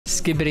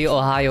Skibbity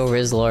Ohio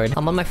Rizlord.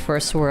 I'm on my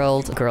first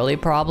world girly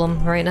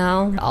problem right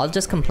now. I'll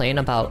just complain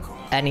about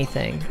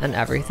anything and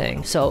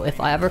everything. So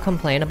if I ever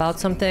complain about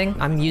something,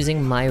 I'm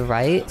using my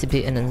right to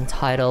be an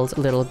entitled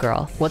little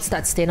girl. What's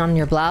that stain on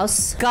your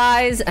blouse?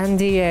 Guys,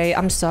 NDA,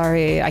 I'm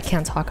sorry. I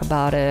can't talk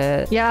about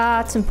it.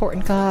 Yeah, it's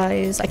important,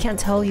 guys. I can't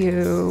tell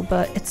you,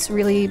 but it's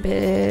really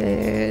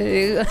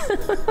big.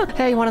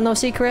 Hey, you wanna know a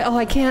secret? Oh,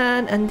 I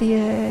can.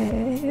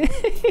 NDA.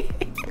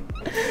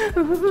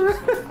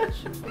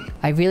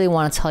 I really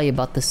want to tell you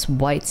about this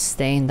white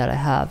stain that I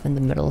have in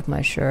the middle of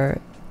my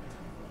shirt,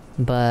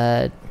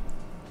 but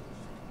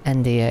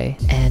NDA.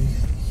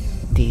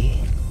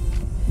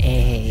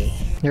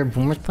 NDA. Your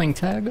boomers playing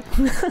tag?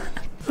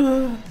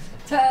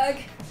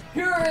 Tag!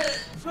 Hear it!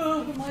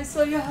 Oh, my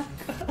Sayak!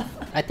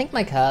 I think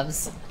my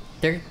calves,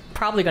 they're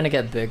probably gonna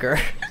get bigger.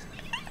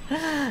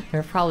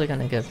 They're probably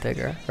gonna get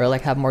bigger. Or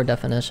like have more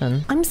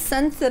definition. I'm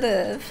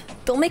sensitive.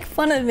 Don't make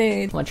fun of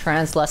me. I'm a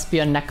trans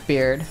lesbian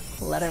neckbeard.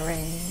 Let it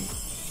rain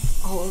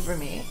all over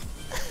me.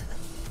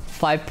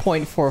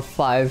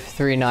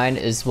 5.4539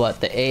 is what?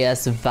 The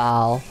AS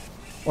Val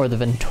or the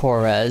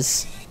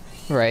Ventores,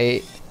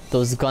 right?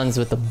 Those guns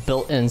with the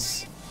built-in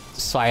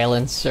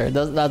silencer.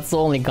 That's the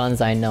only guns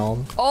I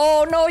know.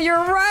 Oh no, you're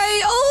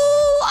right!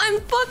 Oh,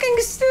 I'm fucking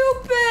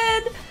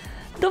stupid!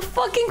 The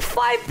fucking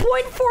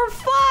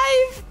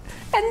 5.45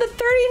 and the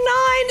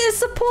 39 is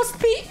supposed to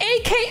be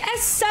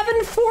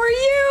AKS-7 for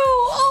you!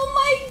 Oh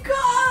my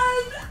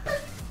god!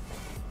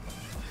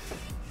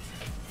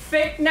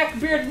 Fake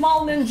neckbeard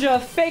mall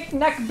ninja! Fake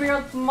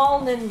neckbeard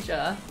mall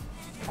ninja!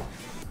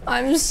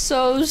 I'm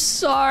so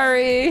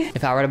sorry.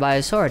 If I were to buy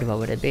a sword, what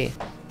would it be?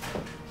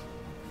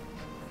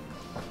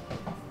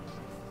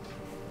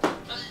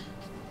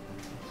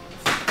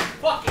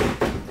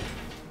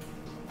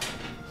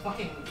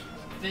 Fucking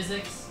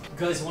physics. You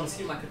guys want to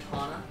see my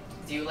katana?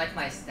 Do you like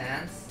my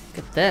stance?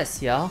 Look at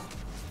this, yo.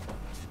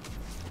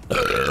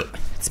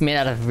 It's made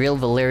out of real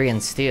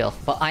Valyrian steel,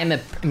 but I'm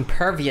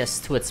impervious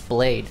to its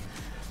blade.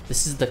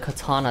 This is the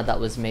katana that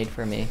was made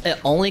for me. It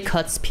only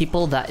cuts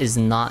people that is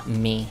not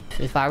me.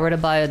 If I were to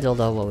buy a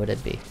dildo, what would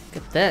it be?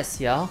 Look at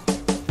this, yo.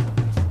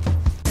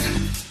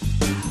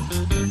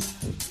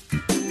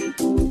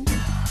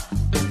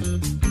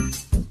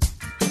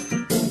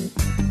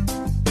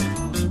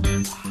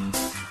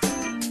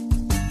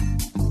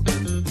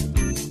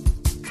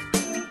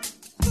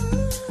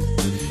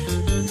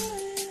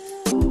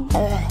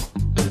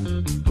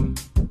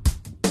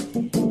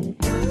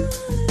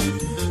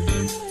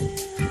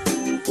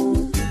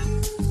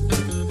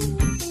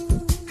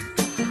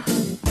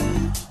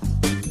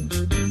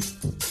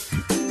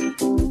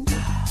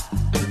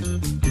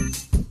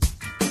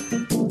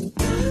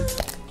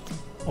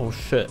 Oh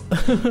shit.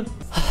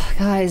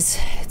 Guys,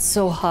 it's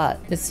so hot.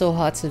 It's so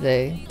hot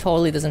today.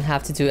 Totally doesn't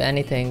have to do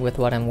anything with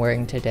what I'm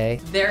wearing today.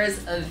 There is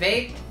a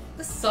vape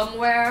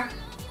somewhere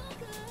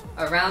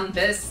around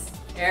this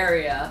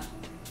area.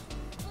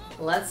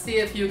 Let's see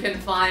if you can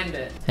find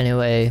it.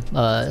 Anyway,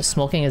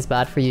 smoking is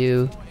bad for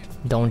you.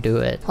 Don't do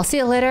it. I'll see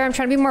you later. I'm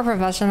trying to be more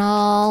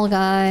professional,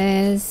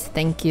 guys.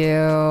 Thank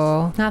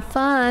you. Have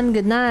fun.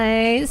 Good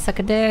night. Suck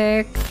a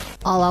dick.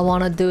 All I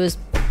want to do is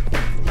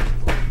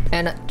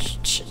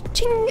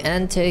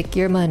and take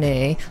your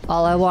money.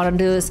 All I want to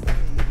do is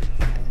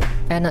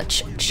and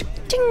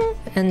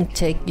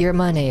take your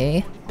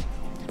money.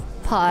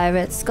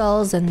 Pirate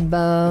skulls and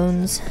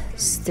bones,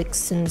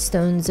 sticks and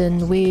stones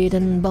and weed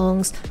and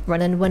bongs,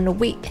 running when the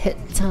wheat hit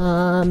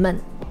time,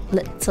 and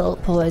little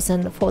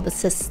poison for the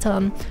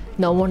system.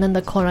 No one in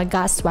the corner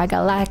got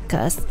swagger like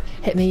us.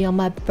 Hit me on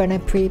my burner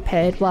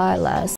prepaid wireless.